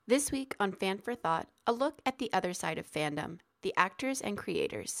This week on Fan for Thought, a look at the other side of fandom, the actors and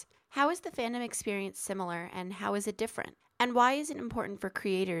creators. How is the fandom experience similar and how is it different? And why is it important for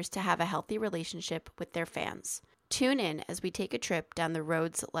creators to have a healthy relationship with their fans? Tune in as we take a trip down the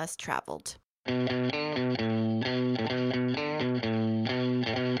roads less traveled.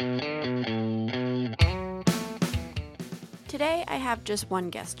 Today, I have just one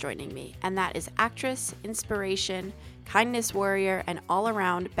guest joining me, and that is actress, inspiration, kindness warrior, and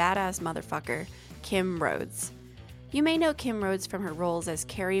all-around badass motherfucker, Kim Rhodes. You may know Kim Rhodes from her roles as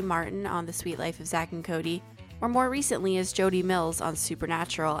Carrie Martin on The Suite Life of Zack and Cody, or more recently as Jody Mills on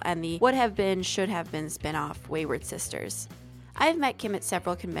Supernatural and the Would Have Been, Should Have Been spin-off Wayward Sisters. I've met Kim at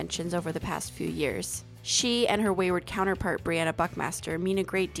several conventions over the past few years. She and her Wayward counterpart Brianna Buckmaster mean a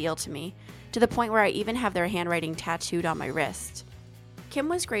great deal to me, to the point where I even have their handwriting tattooed on my wrist. Kim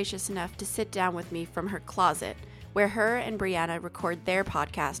was gracious enough to sit down with me from her closet, where her and Brianna record their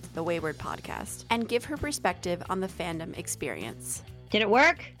podcast, The Wayward Podcast, and give her perspective on the fandom experience. Did it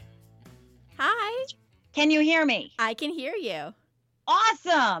work? Hi! Can you hear me? I can hear you.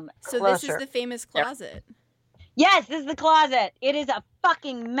 Awesome! So Closer. This is the famous closet. Yes, this is the closet. It is a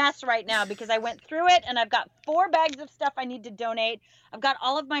fucking mess right now because I went through it and I've got 4 bags of stuff I need to donate. I've got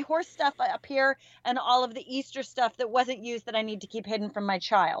all of my horse stuff up here and all of the Easter stuff that wasn't used that I need to keep hidden from my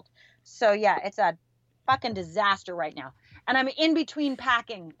child. So yeah, it's a fucking disaster right now. And I'm in between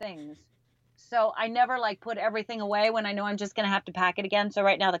packing things. So I never put everything away when I know I'm just going to have to pack it again. So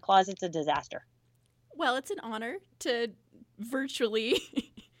right now the closet's a disaster. Well, it's an honor to virtually...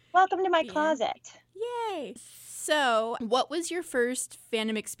 Welcome to my closet. Yay! So, what was your first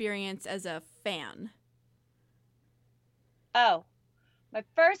fandom experience as a fan? Oh, my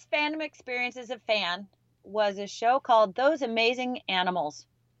first fandom experience as a fan was a show called Those Amazing Animals,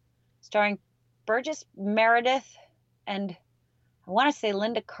 starring Burgess Meredith and I want to say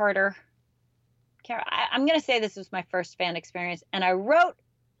Linda Carter. I'm going to say this was my first fan experience, and I wrote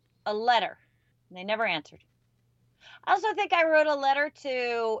a letter, and they never answered. I also think I wrote a letter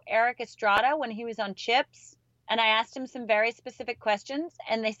to Eric Estrada when he was on Chips, and I asked him some very specific questions,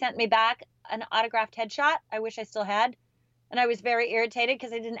 and they sent me back an autographed headshot I wish I still had. And I was very irritated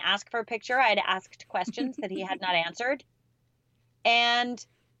because I didn't ask for a picture. I had asked questions that he had not answered. And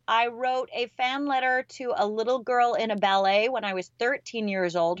I wrote a fan letter to a little girl in a ballet when I was 13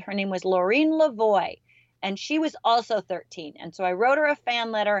 years old. Her name was Laureen Lavoie. And she was also 13. And so I wrote her a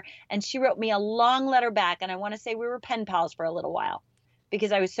fan letter and she wrote me a long letter back. And I want to say we were pen pals for a little while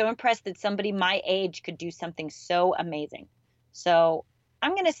because I was so impressed that somebody my age could do something so amazing. So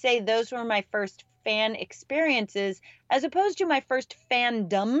I'm going to say those were my first fan experiences as opposed to my first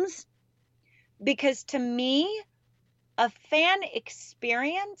fandoms, because to me, a fan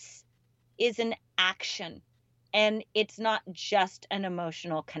experience is an action and it's not just an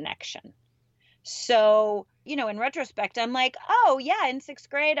emotional connection. So, in retrospect, I'm like, oh, yeah, in 6th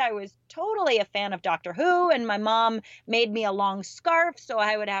grade, I was totally a fan of Doctor Who. And my mom made me a long scarf. So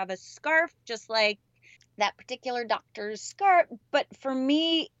I would have a scarf just like that particular doctor's scarf. But for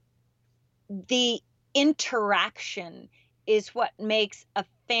me, the interaction is what makes a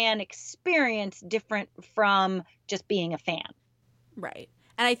fan experience different from just being a fan. Right.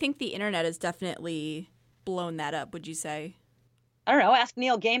 And I think the internet has definitely blown that up, would you say? I don't know. Ask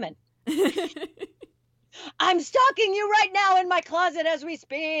Neil Gaiman. I'm stalking you right now in my closet as we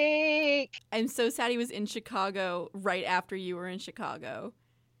speak. I'm so sad he was in Chicago right after you were in Chicago.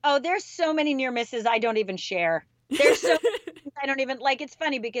 Oh, there's so many near misses I don't even share. There's so I don't even it's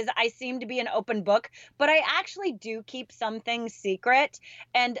funny because I seem to be an open book, but I actually do keep some things secret,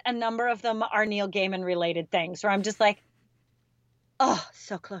 and a number of them are Neil Gaiman related things where I'm just like, oh,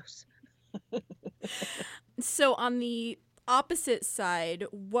 so close. So on the opposite side,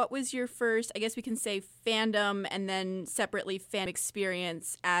 what was your first, I guess we can say, fandom and then separately fan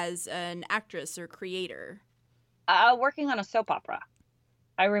experience as an actress or creator? Working on a soap opera.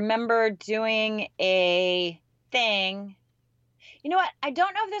 I remember doing a thing. You know what? I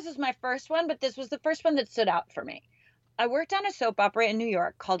don't know if this was my first one, but this was the first one that stood out for me. I worked on a soap opera in New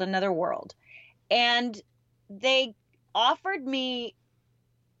York called Another World, and they offered me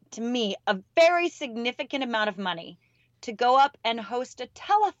a very significant amount of money to go up and host a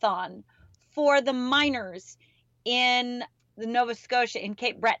telethon for the miners in the Nova Scotia in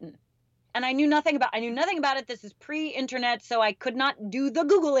Cape Breton. And I knew nothing about it. This is pre-internet, so I could not do the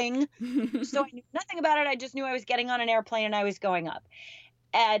Googling. So I knew nothing about it. I just knew I was getting on an airplane and I was going up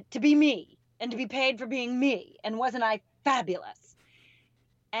to be me and to be paid for being me. And wasn't I fabulous?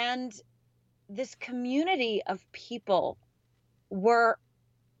 And this community of people were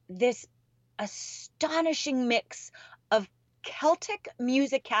this astonishing mix of Celtic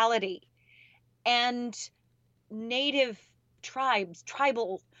musicality and native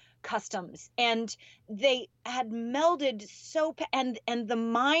tribal customs, and they had melded and the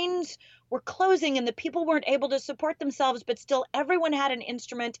minds were closing and the people weren't able to support themselves, but still everyone had an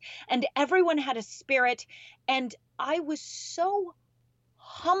instrument and everyone had a spirit. And I was so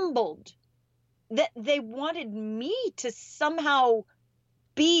humbled that they wanted me to somehow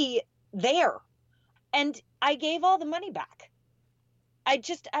be there. And I gave all the money back. I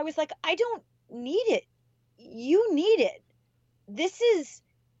was like, I don't need it. You need it. This is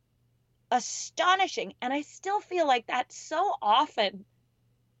astonishing. And I still feel like that so often,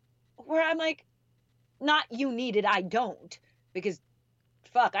 where I'm like, not you need it, I don't, because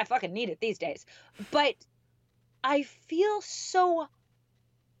fuck, I fucking need it these days. But I feel so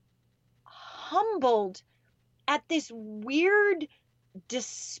humbled at this weird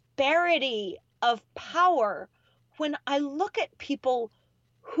disparity of power when I look at people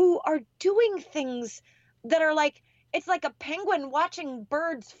who are doing things that are like, it's like a penguin watching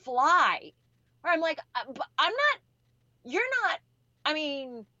birds fly, where I'm like, you're not, I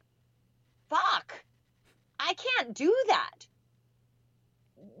mean, fuck, I can't do that.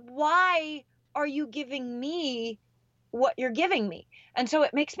 Why are you giving me what you're giving me? And so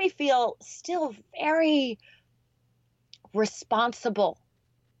it makes me feel still very responsible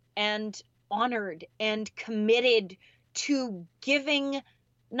and honored and committed to giving,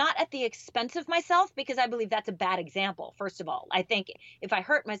 not at the expense of myself, because I believe that's a bad example. First of all, I think if I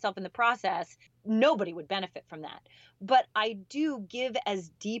hurt myself in the process, nobody would benefit from that. But I do give as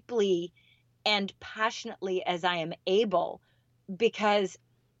deeply and passionately as I am able, because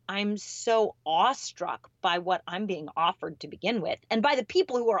I'm so awestruck by what I'm being offered to begin with, and by the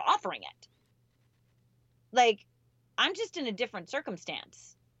people who are offering it. Like, I'm just in a different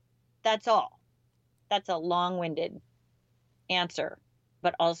circumstance. That's all. That's a long-winded answer,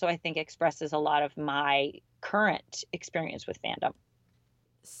 but also I think expresses a lot of my current experience with fandom.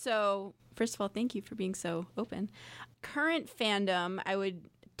 So, first of all, thank you for being so open. Current fandom, I would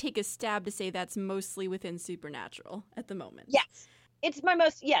take a stab to say that's mostly within Supernatural at the moment. Yes. It's my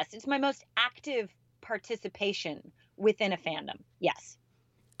most active participation within a fandom. Yes.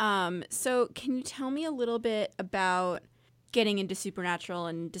 So can you tell me a little bit about getting into Supernatural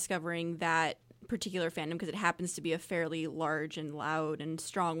and discovering that particular fandom, because it happens to be a fairly large and loud and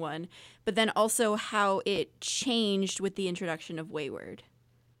strong one, but then also how it changed with the introduction of Wayward?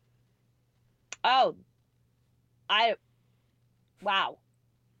 Wow.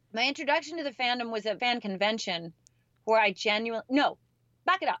 My introduction to the fandom was a fan convention where I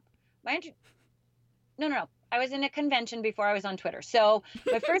back it up. No. I was in a convention before I was on Twitter. So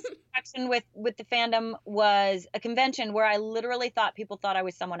my first interaction with the fandom was a convention where I literally thought people thought I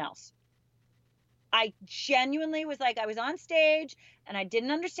was someone else. I genuinely was like, I was on stage and I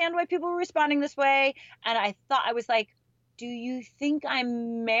didn't understand why people were responding this way. And I was like, do you think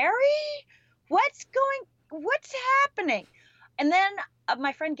I'm Mary? What's happening? And then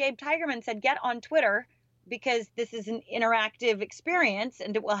my friend Gabe Tigerman said, get on Twitter, because this is an interactive experience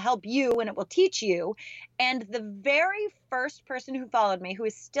and it will help you and it will teach you. And the very first person who followed me, who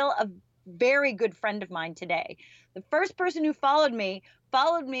is still a very good friend of mine today, the first person who followed me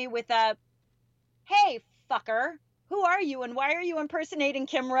with a, hey, fucker, who are you and why are you impersonating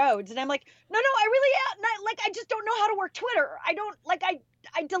Kim Rhodes? And I'm like, no, I really am not, like, I just don't know how to work Twitter. I don't, like, I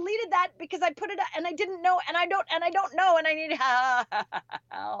deleted that because I put it and I didn't know and I don't know and I need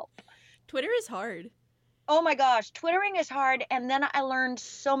help. Twitter is hard. Oh my gosh, Twittering is hard. And then I learned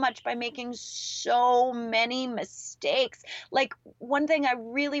so much by making so many mistakes. Like, one thing I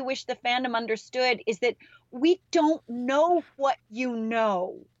really wish the fandom understood is that we don't know what you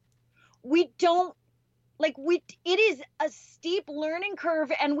know. It is a steep learning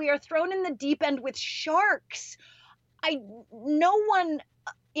curve and we are thrown in the deep end with sharks. No one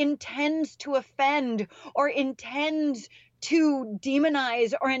intends to offend or intends to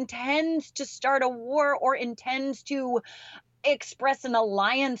demonize or intends to start a war or intends to express an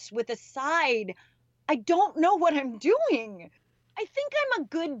alliance with a side. I don't know what I'm doing. I think I'm a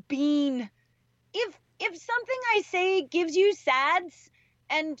good bean. If something I say gives you sads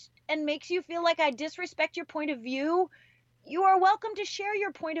and makes you feel like I disrespect your point of view, you are welcome to share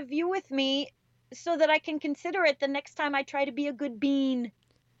your point of view with me so that I can consider it the next time I try to be a good bean.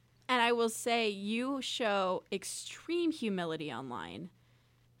 And I will say, you show extreme humility online,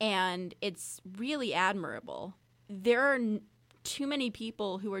 and it's really admirable. There are too many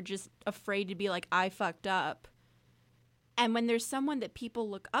people who are just afraid to be like, I fucked up. And when there's someone that people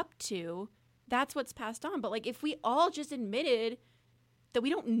look up to, that's what's passed on. But like, if we all just admitted that we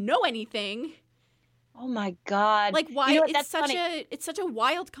don't know anything, Oh my God. Like, why? You know what? It's That's funny. it's such a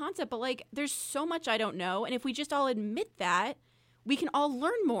wild concept, but like, there's so much I don't know, and if we just all admit that, we can all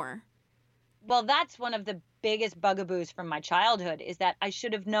learn more. Well, that's one of the biggest bugaboos from my childhood is that I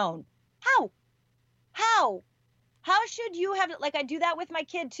should have known. How? How? How should you have, like, I do that with my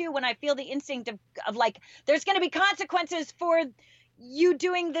kid too when I feel the instinct of like, there's going to be consequences for you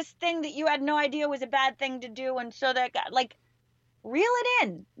doing this thing that you had no idea was a bad thing to do. And so that, like, reel it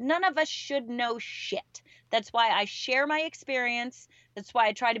in. None of us should know shit. That's why I share my experience. That's why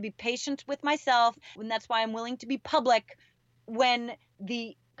I try to be patient with myself. And that's why I'm willing to be public when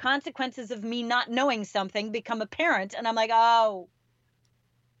the consequences of me not knowing something become apparent. And I'm like, oh,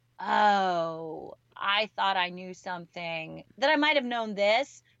 I thought I knew something, that I might have known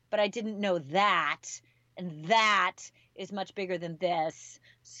this, but I didn't know that. And that is much bigger than this.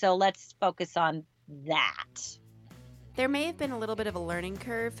 So let's focus on that. There may have been a little bit of a learning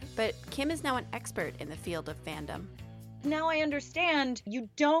curve, but Kim is now an expert in the field of fandom. Now I understand you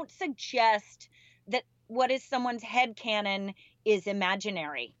don't suggest that what is someone's headcanon is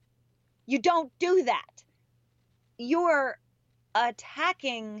imaginary. You don't do that. You're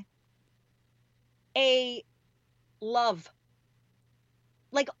attacking a love.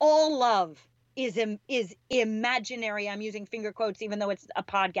 Like, all love is imaginary. I'm using finger quotes even though it's a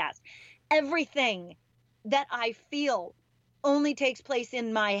podcast. Everything that I feel only takes place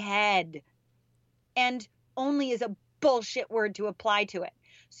in my head, and only is a bullshit word to apply to it.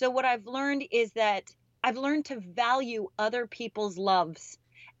 So what I've learned is that I've learned to value other people's loves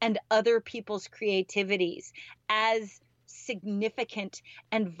and other people's creativities as significant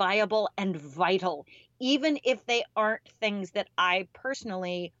and viable and vital, even if they aren't things that I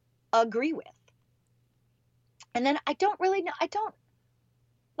personally agree with. And then I don't really know,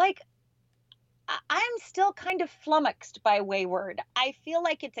 I'm still kind of flummoxed by Wayward. I feel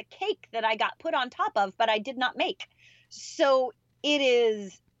like it's a cake that I got put on top of, but I did not make. So it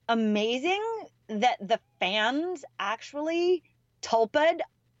is amazing that the fans actually tulped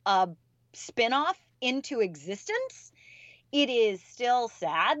a spinoff into existence. It is still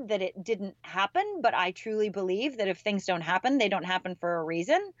sad that it didn't happen, but I truly believe that if things don't happen, they don't happen for a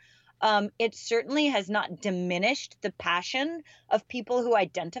reason. It certainly has not diminished the passion of people who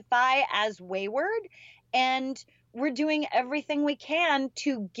identify as Wayward. And we're doing everything we can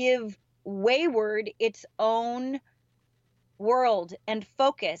to give Wayward its own world and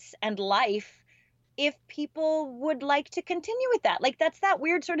focus and life if people would like to continue with that. Like, that's that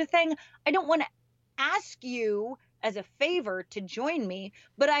weird sort of thing. I don't want to ask you as a favor to join me,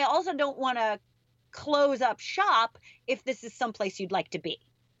 but I also don't want to close up shop if this is someplace you'd like to be.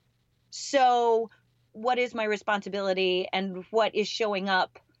 So what is my responsibility, and what is showing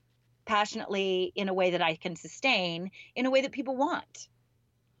up passionately in a way that I can sustain, in a way that people want?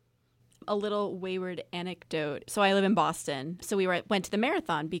 A little Wayward anecdote. So I live in Boston. So we went to the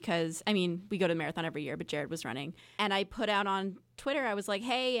marathon because, I mean, we go to the marathon every year, but Jared was running. And I put out on Twitter, I was like,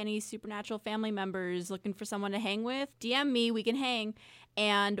 hey, any Supernatural family members looking for someone to hang with? DM me, we can hang.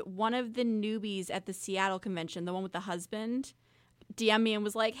 And one of the newbies at the Seattle convention, the one with the husband, DM'd me and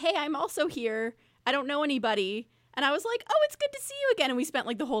was like, hey, I'm also here. I don't know anybody. And I was like, oh, it's good to see you again. And we spent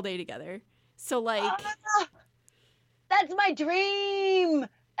like the whole day together. So like, that's my dream.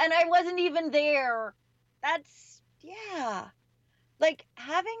 And I wasn't even there. That's, yeah. Like,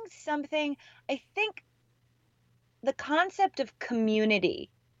 having something, I think the concept of community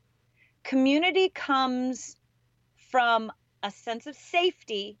comes from a sense of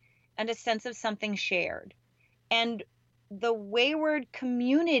safety and a sense of something shared. And the Wayward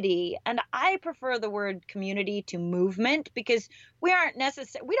community, and I prefer the word community to movement, because we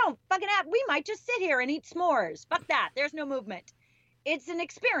don't fucking have, we might just sit here and eat s'mores. Fuck that. There's no movement. It's an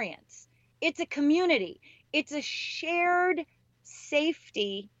experience. It's a community. It's a shared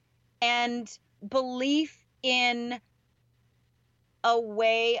safety and belief in a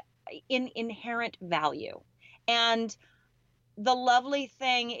way, in inherent value. And the lovely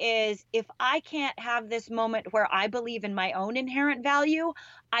thing is, if I can't have this moment where I believe in my own inherent value,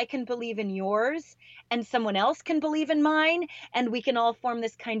 I can believe in yours, and someone else can believe in mine, and we can all form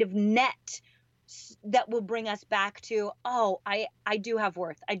this kind of net that will bring us back to, oh, I do have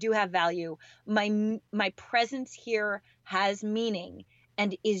worth. I do have value. My presence here has meaning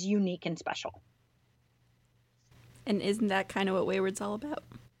and is unique and special. And isn't that kind of what Wayward's all about?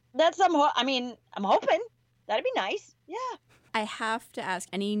 I'm hoping. That'd be nice. Yeah. I have to ask,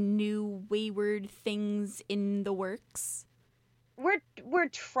 any new Wayward things in the works? We're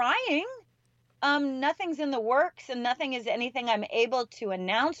trying. Nothing's in the works, and nothing is anything I'm able to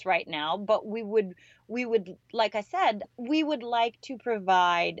announce right now, but we would, like I said, we would like to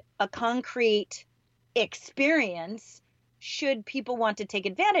provide a concrete experience should people want to take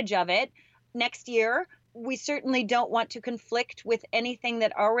advantage of it next year. We certainly don't want to conflict with anything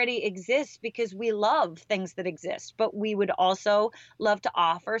that already exists because we love things that exist, but we would also love to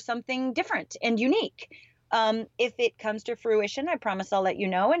offer something different and unique. If it comes to fruition, I promise I'll let you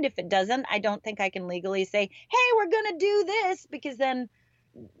know. And if it doesn't, I don't think I can legally say, hey, we're going to do this, because then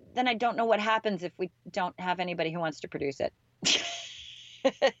I don't know what happens if we don't have anybody who wants to produce it.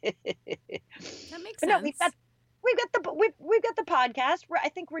 That makes sense. No, we've got the podcast. I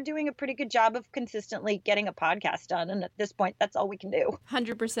think we're doing a pretty good job of consistently getting a podcast done, and at this point, that's all we can do.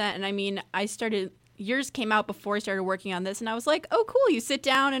 100%. And I mean, yours came out before I started working on this, and I was like, oh, cool. You sit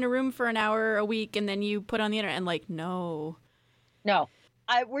down in a room for an hour a week, and then you put on the internet. And like, no.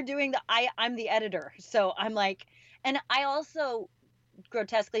 We're doing I'm the editor, so I'm like, and I also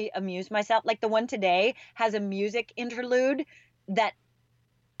grotesquely amuse myself. Like the one today has a music interlude that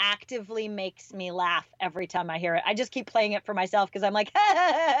actively makes me laugh every time I hear it. I just keep playing it for myself because I'm like,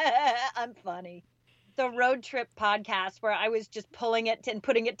 I'm funny. The road trip podcast where I was just pulling it and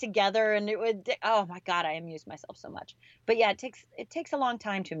putting it together, and it would, oh my God, I amuse myself so much. But yeah, it takes a long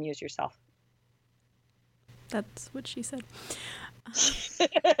time to amuse yourself. That's what she said.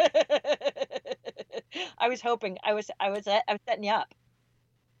 I was hoping. I was setting you up.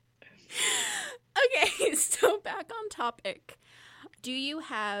 Okay, so back on topic. Do you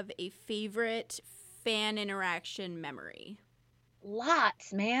have a favorite fan interaction memory?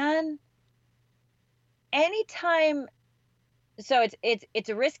 Lots, man. Anytime. So it's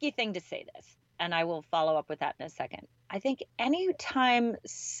a risky thing to say this, and I will follow up with that in a second. I think anytime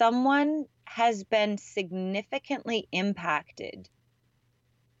someone has been significantly impacted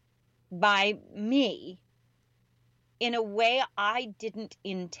by me in a way I didn't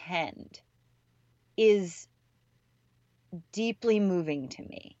intend is deeply moving to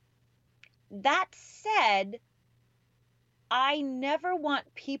me. That said, I never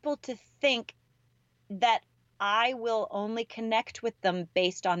want people to think that I will only connect with them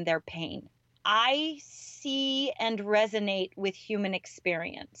based on their pain. I see and resonate with human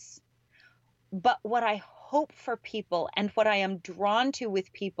experience. But what I hope for people and what I am drawn to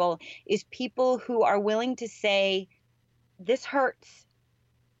with people is people who are willing to say, this hurts,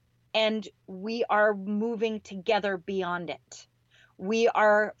 and we are moving together beyond it. We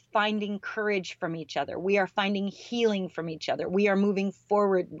are finding courage from each other. We are finding healing from each other. We are moving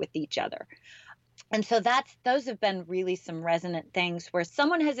forward with each other. And so those have been really some resonant things where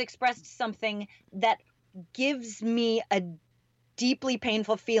someone has expressed something that gives me a deeply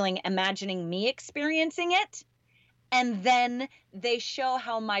painful feeling imagining me experiencing it. And then they show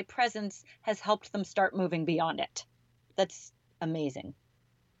how my presence has helped them start moving beyond it. That's amazing.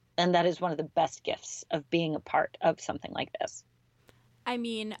 And that is one of the best gifts of being a part of something like this. I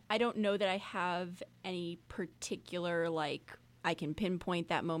mean, I don't know that I have any particular, like, I can pinpoint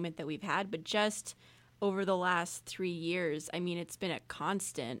that moment that we've had, but just over the last 3 years, I mean, it's been a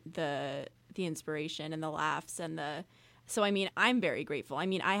constant, the inspiration and the laughs and so I mean, I'm very grateful. I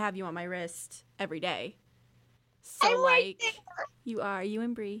mean, I have you on my wrist every day. So I'm right like you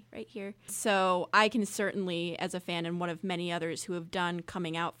and Bree right here. So I can certainly, as a fan and one of many others who have done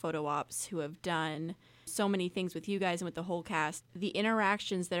coming out photo ops, who have done so many things with you guys and with the whole cast, the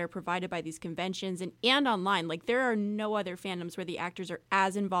interactions that are provided by these conventions and online, like there are no other fandoms where the actors are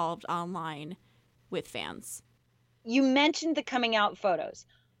as involved online with fans. You mentioned the coming out photos.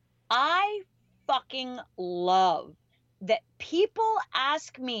 I fucking love that people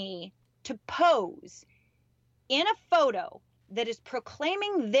ask me to pose in a photo that is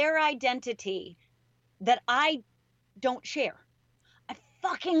proclaiming their identity that I don't share. I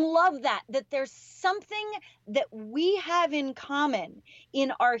fucking love that there's something that we have in common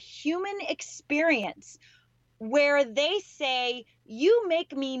in our human experience where they say, you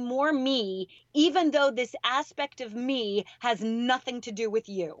make me more me, even though this aspect of me has nothing to do with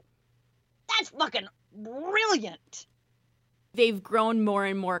you. That's fucking brilliant. They've grown more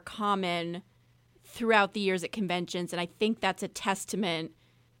and more common throughout the years at conventions, and I think that's a testament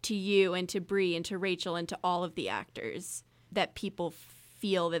to you and to Bree and to Rachel and to all of the actors that people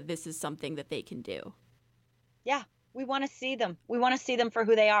feel that this is something that they can do. Yeah, we want to see them. We want to see them for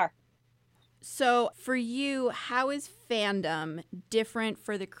who they are. So for you, how is fandom different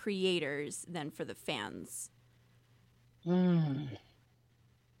for the creators than for the fans?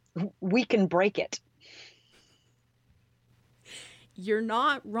 We can break it. You're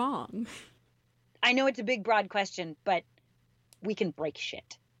not wrong. I know it's a big, broad question, but we can break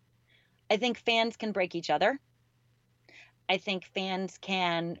shit. I think fans can break each other. I think fans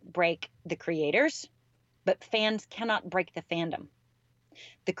can break the creators, but fans cannot break the fandom.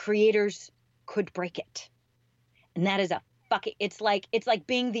 The creators could break it. And that is a fucking, it's like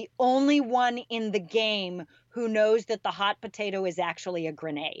being the only one in the game who knows that the hot potato is actually a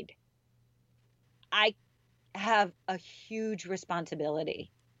grenade. I have a huge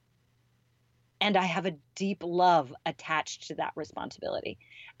responsibility. And I have a deep love attached to that responsibility.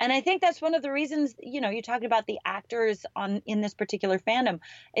 And I think that's one of the reasons, you talked about the actors in this particular fandom.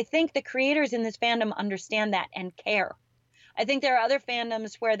 I think the creators in this fandom understand that and care. I think there are other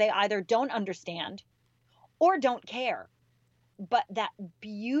fandoms where they either don't understand or don't care. But that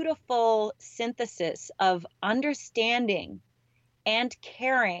beautiful synthesis of understanding and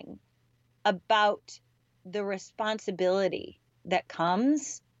caring about the responsibility that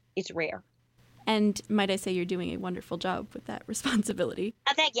comes, it's rare. And might I say you're doing a wonderful job with that responsibility.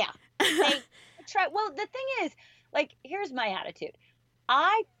 Thank you. Well, the thing is, like, here's my attitude.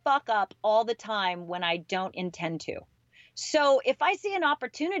 I fuck up all the time when I don't intend to. So if I see an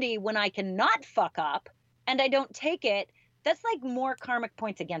opportunity when I cannot fuck up and I don't take it, that's like more karmic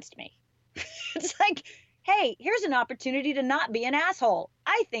points against me. It's like, hey, here's an opportunity to not be an asshole.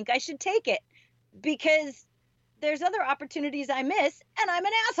 I think I should take it because there's other opportunities I miss and I'm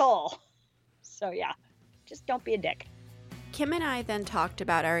an asshole. So yeah, just don't be a dick. Kim and I then talked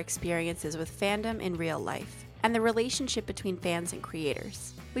about our experiences with fandom in real life and the relationship between fans and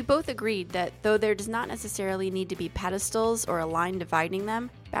creators. We both agreed that though there does not necessarily need to be pedestals or a line dividing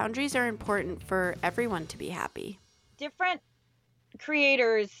them, boundaries are important for everyone to be happy. Different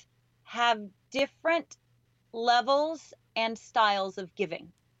creators have different levels and styles of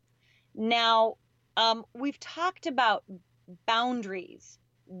giving. Now, we've talked about boundaries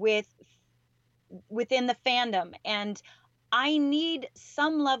within the fandom, and I need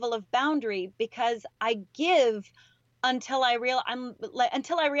some level of boundary because I give until I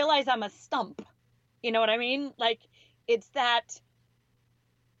realize I'm a stump. You know what I mean? Like, it's that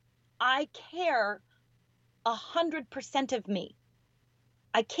I care 100% of me.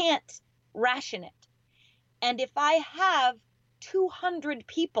 I can't ration it. And if I have 200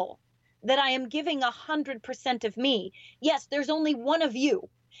 people that I am giving 100% of me, yes, there's only one of you.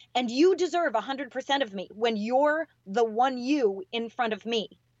 And you deserve 100% of me when you're the one you in front of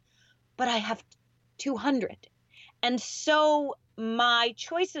me. But I have 200. And so my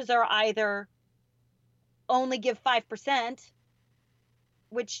choices are either only give 5%,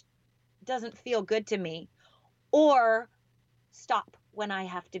 which doesn't feel good to me, or stop when I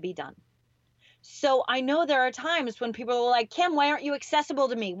have to be done. So I know there are times when people are like, Kim, why aren't you accessible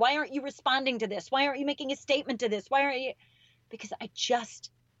to me? Why aren't you responding to this? Why aren't you making a statement to this? Why aren't you? Because I just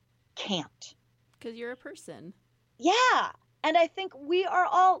can't. Because you're a person. Yeah. And I think we are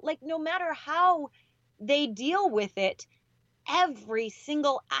all, like, no matter how they deal with it, every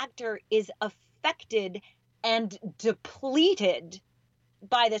single actor is affected and depleted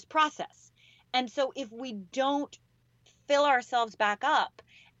by this process. And so if we don't fill ourselves back up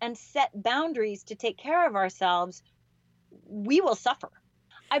and set boundaries to take care of ourselves, we will suffer.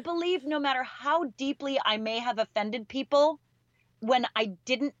 I believe no matter how deeply I may have offended people, when I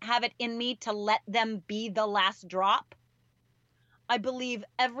didn't have it in me to let them be the last drop, I believe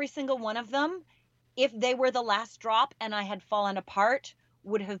every single one of them, if they were the last drop and I had fallen apart,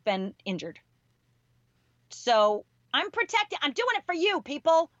 would have been injured. So I'm protecting. I'm doing it for you,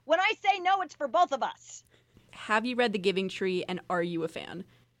 people. When I say no, it's for both of us. Have you read The Giving Tree, and are you a fan?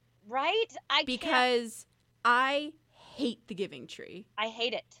 Right? Because I hate The Giving Tree. I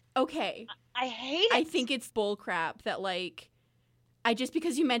hate it. Okay. I hate it. I think it's bullcrap that, like,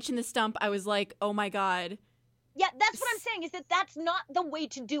 because you mentioned the stump, I was like, oh my God. Yeah, that's what I'm saying, is that that's not the way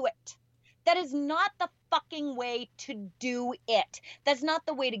to do it. That is not the fucking way to do it. That's not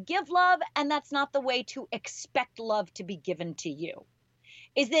the way to give love, and that's not the way to expect love to be given to you.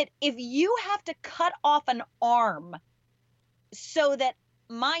 Is that if you have to cut off an arm so that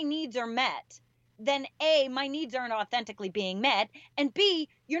my needs are met, then A, my needs aren't authentically being met, and B,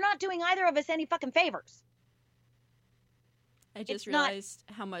 you're not doing either of us any fucking favors. I just realized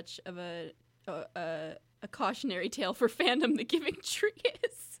how much of a cautionary tale for fandom The Giving Tree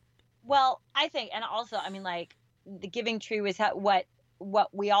is. Well, I think, and also, I mean, like, The Giving Tree was what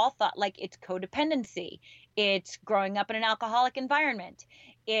we all thought, like, it's codependency. It's growing up in an alcoholic environment.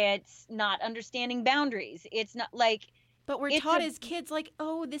 It's not understanding boundaries. It's not like... But we're taught as kids, like,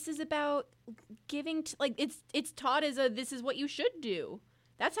 oh, this is about giving, like, it's taught as this is what you should do.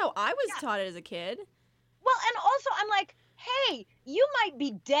 That's how I was taught it as a kid. Well, and also I'm like, hey, you might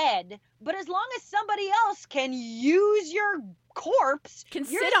be dead, but as long as somebody else can use your corpse, can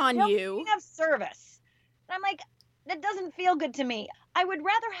sit on you, of service. And I'm like, that doesn't feel good to me. I would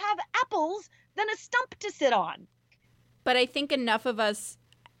rather have apples than a stump to sit on. But I think enough of us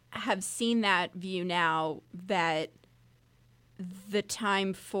have seen that view now, that the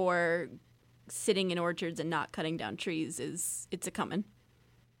time for sitting in orchards and not cutting down trees it's a coming.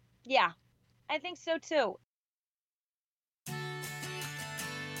 Yeah, I think so too.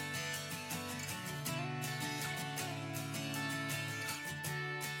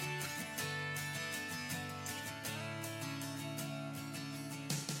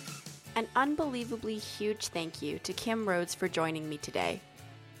 An unbelievably huge thank you to Kim Rhodes for joining me today.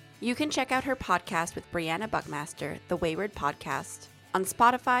 You can check out her podcast with Brianna Buckmaster, The Wayward Podcast, on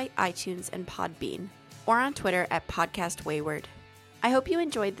Spotify, iTunes, and Podbean, or on Twitter at Podcast Wayward. I hope you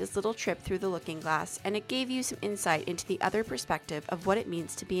enjoyed this little trip through the Looking Glass, and it gave you some insight into the other perspective of what it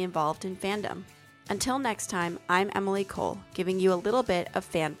means to be involved in fandom. Until next time, I'm Emily Cole, giving you a little bit of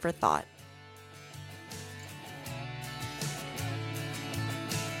fan for thought.